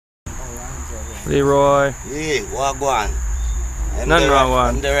Leroy. Yeah, Whagaan. Nothing wrong,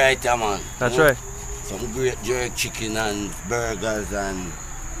 I'm the right man. That's right. Some great jerk chicken and burgers and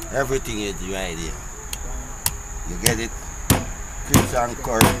everything is right here. You get it? Crisp and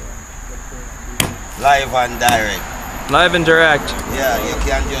curry. Live and direct. Live and direct. Yeah, you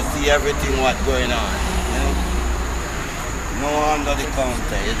can just see everything what's going on. You know? No under the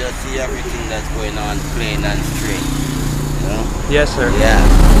counter. You just see everything that's going on plain and straight. You know? Yes, sir. Yeah.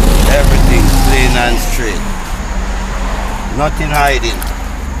 Everything plain and straight. Nothing hiding.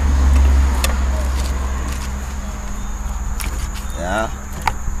 Yeah.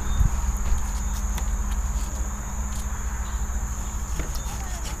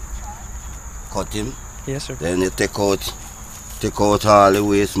 Cut him. Yes, sir. Then you take out all the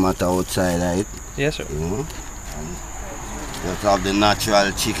waste matter outside, right? Yes, sir. You know? And just have the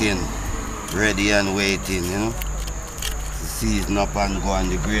natural chicken ready and waiting, you know? To season up and go on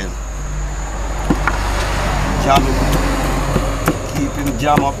the grill. Jam him. Keep him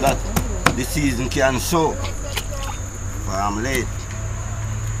jam up that the season can soak. For I'm late.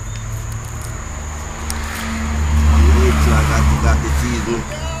 I'm late, so I got the season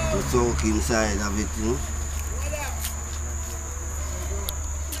to soak inside of it, you know?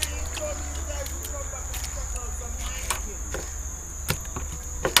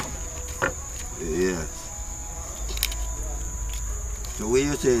 Yes. So what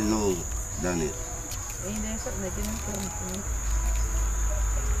you say no, done it? There's something that didn't come through.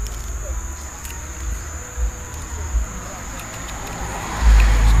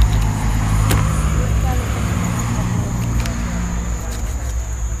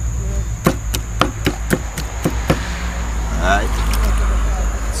 Alright.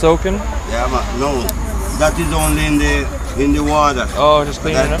 Soaking? Yeah, man. No, that is only in the water. Oh, just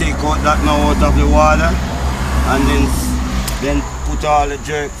cleaning it up? Take out that now out of the water and then put all the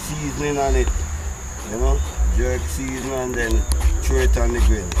jerk seasoning on it. You know? Jerk seasoning and then throw it on the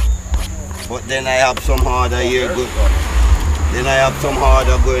grill. But then I have some harder here good. Then I have some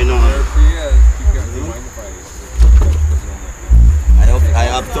harder going on. I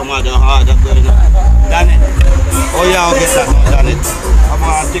have some other harder going on. Done it. Oh yeah, I'll get that now, done it. I'm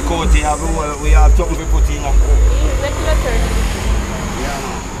going to take out here, we have something to put in. Yeah, man.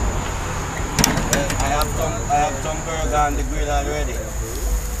 I have some burger on the grill already.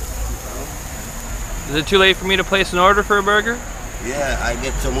 Is it too late for me to place an order for a burger? Yeah, I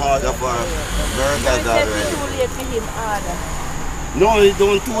get some order for burgers already. It's too late for him order. No, it's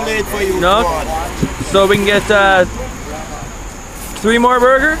not too late for you No? to order. So we can get 3 more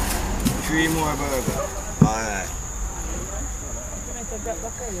burger? 3 more burgers. Alright.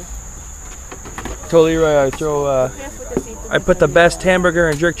 Told Leroy I put the best hamburger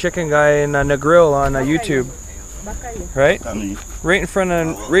and jerk chicken guy in Nergril on YouTube. Right? Right in front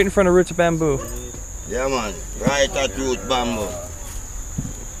of Roots of Bamboo. Yeah, man. Right at Root Bamboo.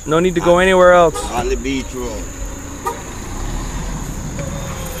 No need to go anywhere else. On the beach road.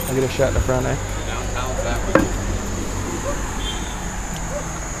 I'll get a shot in the front, eh?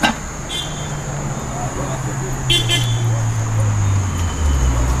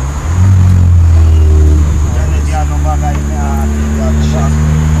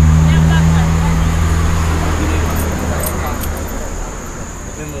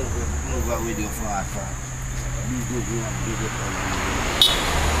 Move a video for